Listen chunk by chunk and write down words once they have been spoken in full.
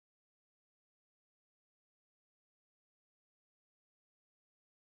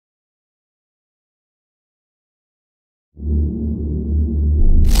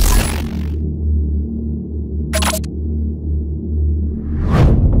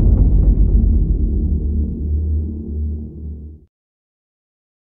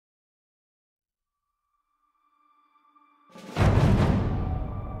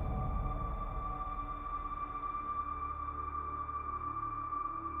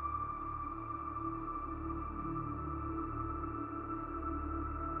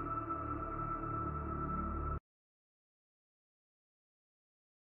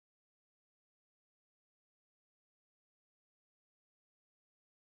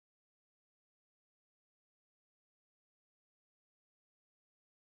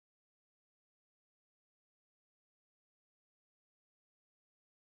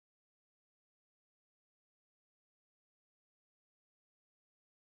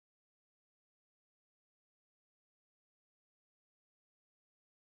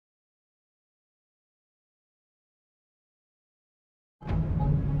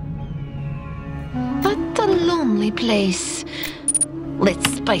What a lonely place.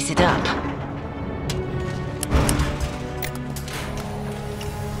 Let's spice it up.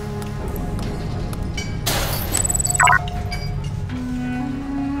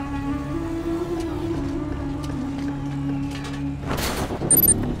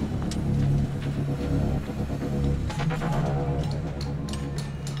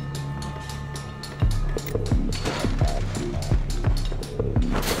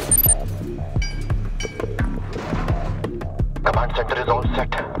 Command center is all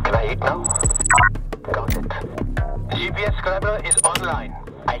set. Can I eat now? Got it. GPS scrambler is online.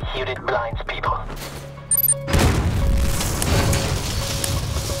 I hear it blinds people.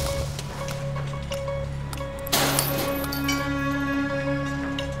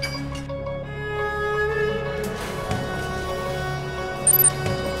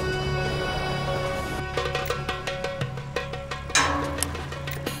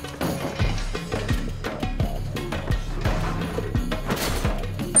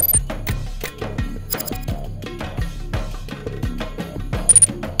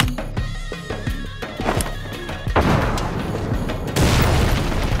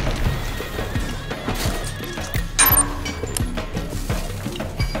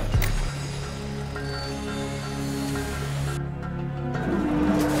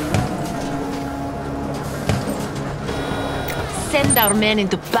 Send our men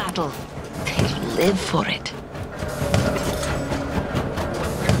into battle. They'll live for it.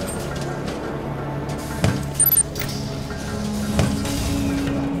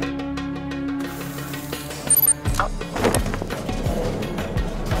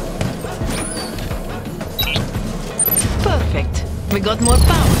 Perfect. We got more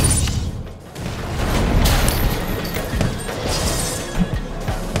powers.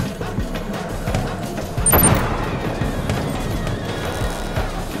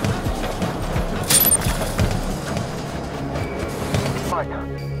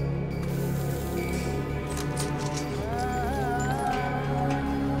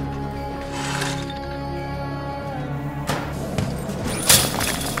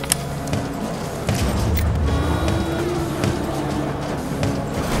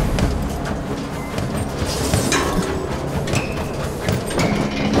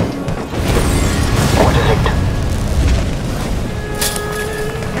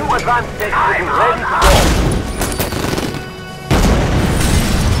 Advanced station ready to go.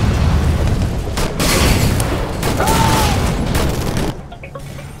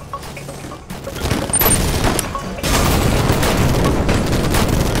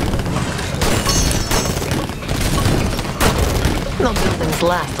 No buildings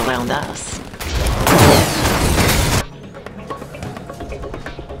last around us.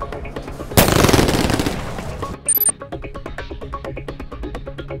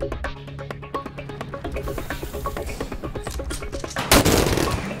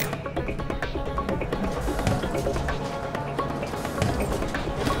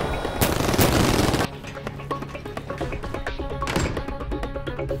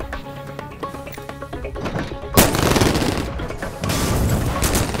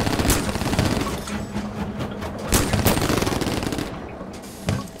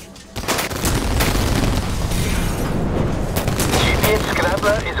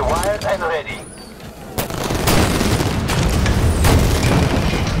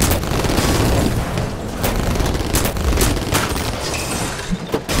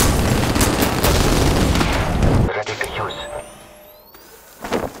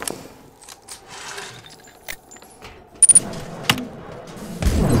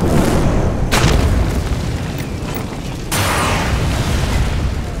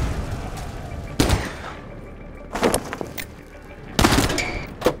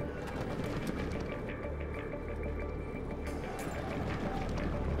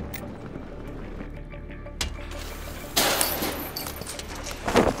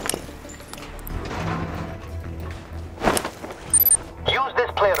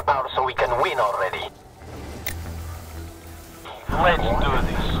 win already. Let's do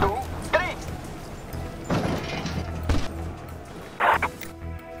this. 2, 3.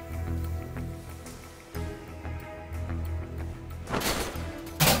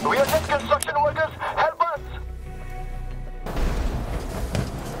 We are just construction workers. Help us.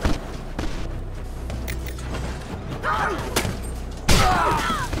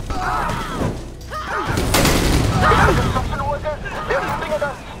 Construction workers, they're shooting at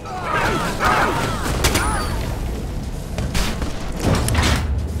us.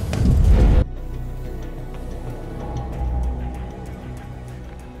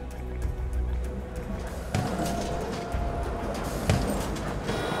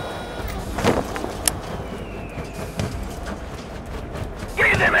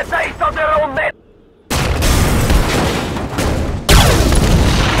 Give them a taste of their own men!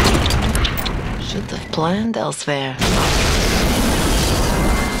 Should have planned elsewhere.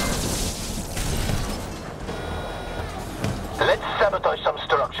 Let's sabotage some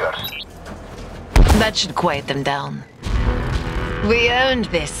structures. That should quiet them down. We owned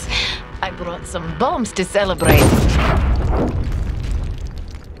this. I brought some bombs to celebrate.